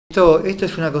Esto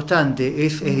es una constante,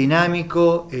 es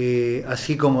dinámico,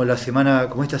 así como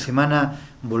esta semana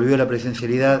volvió la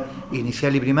presencialidad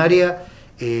inicial y primaria,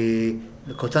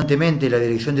 constantemente la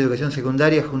Dirección de Educación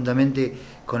Secundaria, juntamente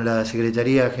con la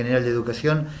Secretaría General de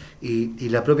Educación y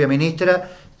la propia ministra,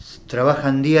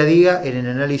 trabajan día a día en el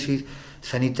análisis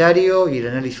sanitario y el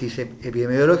análisis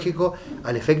epidemiológico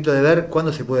al efecto de ver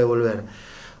cuándo se puede volver.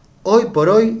 Hoy por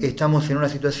hoy estamos en una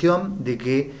situación de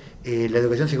que la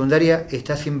educación secundaria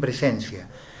está sin presencia,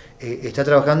 está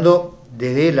trabajando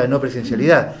desde la no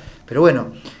presencialidad, pero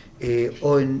bueno,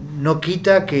 hoy no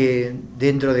quita que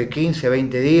dentro de 15 a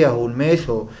 20 días o un mes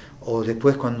o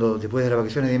después de las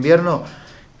vacaciones de invierno,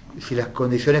 si las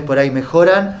condiciones por ahí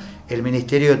mejoran, el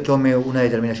Ministerio tome una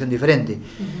determinación diferente.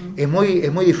 Es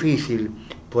muy difícil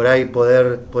por ahí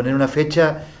poder poner una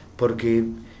fecha porque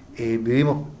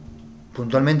vivimos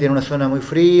puntualmente en una zona muy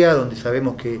fría, donde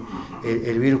sabemos que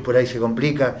el virus por ahí se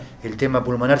complica, el tema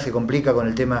pulmonar se complica con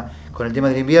el tema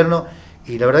del invierno,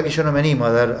 y la verdad que yo no me animo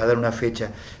a dar una fecha,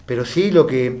 pero sí lo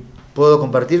que puedo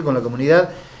compartir con la comunidad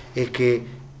es que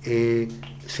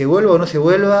se vuelva o no se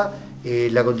vuelva,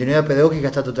 la continuidad pedagógica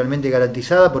está totalmente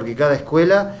garantizada porque cada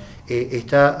escuela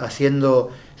está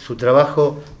haciendo su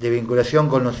trabajo de vinculación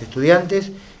con los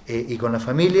estudiantes y con las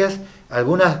familias,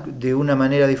 algunas de una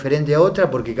manera diferente a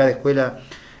otra, porque cada escuela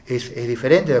es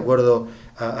diferente de acuerdo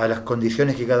a las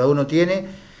condiciones que cada uno tiene,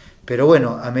 pero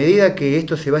bueno, a medida que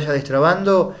esto se vaya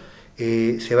destrabando,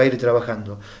 se va a ir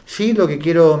trabajando. Sí, lo que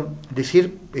quiero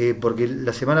decir, porque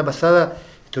la semana pasada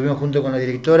estuvimos junto con la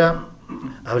directora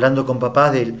hablando con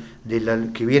papás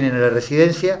que vienen a la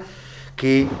residencia,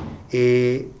 que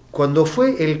cuando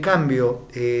fue el cambio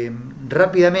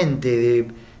rápidamente de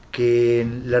que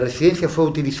la residencia fue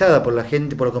utilizada por la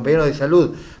gente, por los compañeros de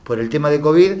salud, por el tema de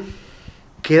COVID,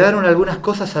 quedaron algunas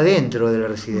cosas adentro de la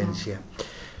residencia.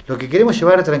 Lo que queremos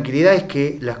llevar tranquilidad es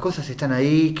que las cosas están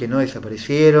ahí, que no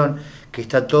desaparecieron, que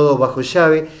está todo bajo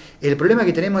llave. El problema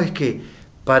que tenemos es que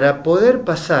para poder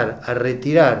pasar a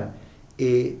retirar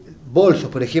bolsos,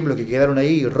 por ejemplo, que quedaron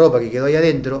ahí, ropa que quedó ahí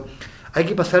adentro, hay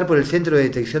que pasar por el centro de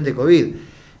detección de COVID,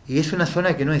 y es una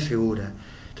zona que no es segura.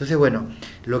 Entonces, bueno,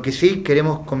 lo que sí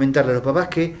queremos comentarle a los papás es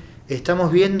que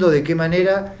estamos viendo de qué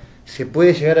manera se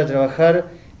puede llegar a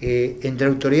trabajar entre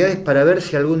autoridades para ver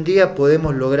si algún día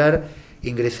podemos lograr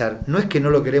ingresar. No es que no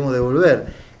lo queremos devolver,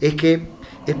 es que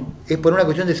es por una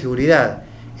cuestión de seguridad.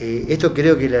 Esto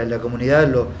creo que la comunidad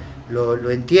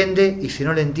lo entiende, y si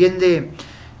no lo entiende,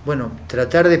 bueno,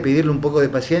 tratar de pedirle un poco de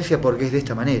paciencia porque es de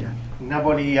esta manera.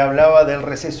 Napoli hablaba del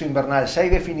receso invernal. ¿Ya hay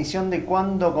definición de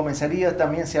cuándo comenzaría?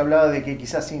 También se hablaba de que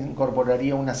quizás se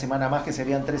incorporaría una semana más, que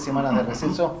serían 3 semanas de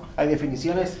receso. ¿Hay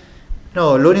definiciones?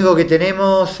 No, lo único que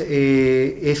tenemos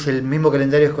es el mismo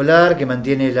calendario escolar que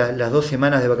mantiene las 2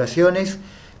 semanas de vacaciones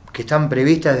que están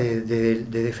previstas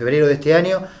desde febrero de este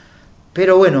año,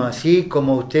 pero bueno, así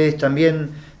como ustedes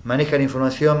también manejan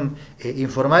información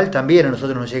informal, también a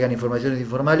nosotros nos llegan informaciones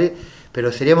informales,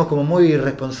 pero seríamos como muy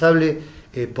irresponsable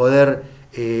poder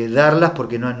darlas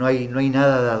porque no hay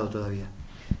nada dado todavía.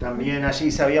 También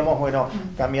allí sabíamos, bueno,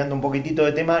 cambiando un poquitito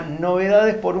de tema,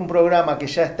 novedades por un programa que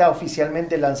ya está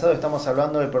oficialmente lanzado. Estamos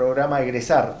hablando del programa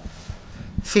Egresar.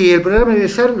 Sí, el programa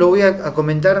Egresar lo voy a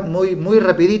comentar muy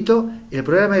rapidito. El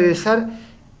programa Egresar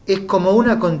es como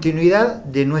una continuidad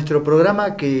de nuestro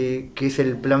programa que es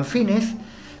el Plan Fines,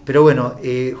 pero bueno,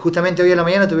 justamente hoy a la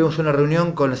mañana tuvimos una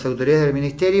reunión con las autoridades del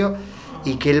Ministerio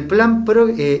y que el plan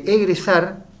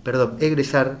Egresar,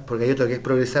 porque hay otro que es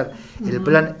Progresar, el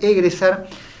plan Egresar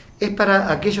es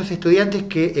para aquellos estudiantes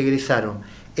que egresaron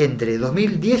entre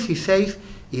 2016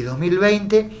 y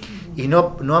 2020 y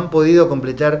no han podido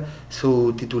completar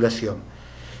su titulación.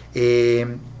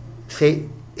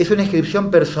 Es una inscripción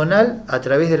personal a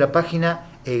través de la página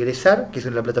Egresar, que es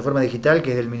la plataforma digital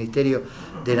que es del Ministerio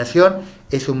de Nación,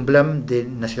 es un plan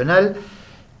nacional.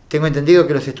 Tengo entendido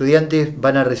que los estudiantes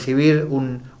van a recibir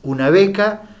una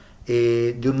beca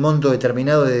de un monto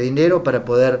determinado de dinero para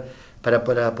poder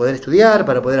estudiar,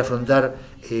 para poder afrontar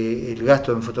el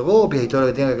gasto en fotocopias y todo lo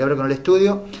que tenga que ver con el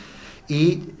estudio.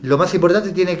 Y lo más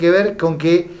importante tiene que ver con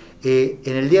que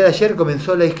en el día de ayer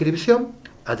comenzó la inscripción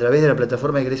a través de la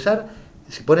plataforma Egresar.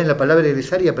 Se pone la palabra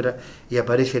Egresar y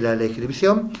aparece la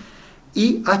inscripción,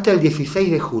 y hasta el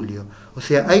 16 de julio. O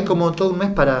sea, hay como todo un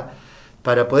mes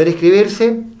para poder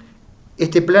inscribirse.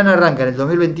 Este plan arranca en el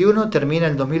 2021, termina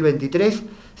en el 2023,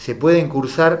 se pueden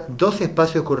cursar 2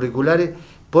 espacios curriculares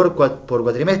por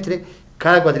cuatrimestre.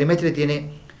 Cada cuatrimestre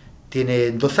tiene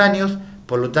 2 años,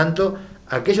 por lo tanto,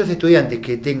 aquellos estudiantes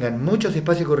que tengan muchos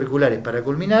espacios curriculares para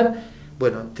culminar,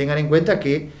 bueno, tengan en cuenta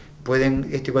que pueden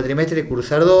este cuatrimestre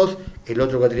cursar 2, el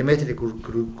otro cuatrimestre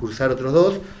cursar otros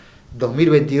 2,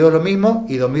 2022 lo mismo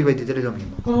y 2023 lo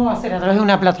mismo. ¿Cómo va a ser? ¿A través de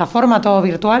una plataforma, todo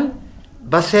virtual?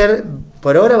 Va a ser,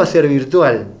 por ahora va a ser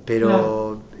virtual,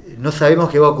 pero no sabemos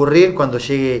qué va a ocurrir cuando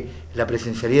llegue la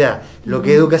presencialidad. Lo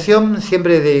que educación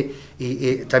siempre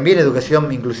también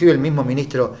educación, inclusive el mismo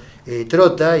ministro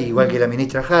Trota, igual que la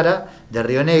ministra Jara, de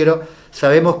Río Negro,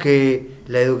 sabemos que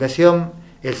la educación,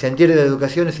 el sentir de la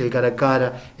educación es el cara a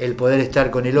cara, el poder estar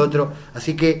con el otro,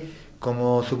 así que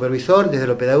como supervisor, desde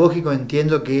lo pedagógico,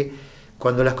 entiendo que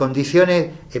cuando las condiciones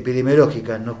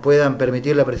epidemiológicas nos puedan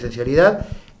permitir la presencialidad,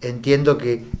 entiendo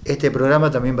que este programa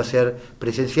también va a ser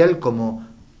presencial como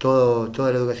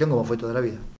toda la educación, como fue toda la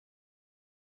vida.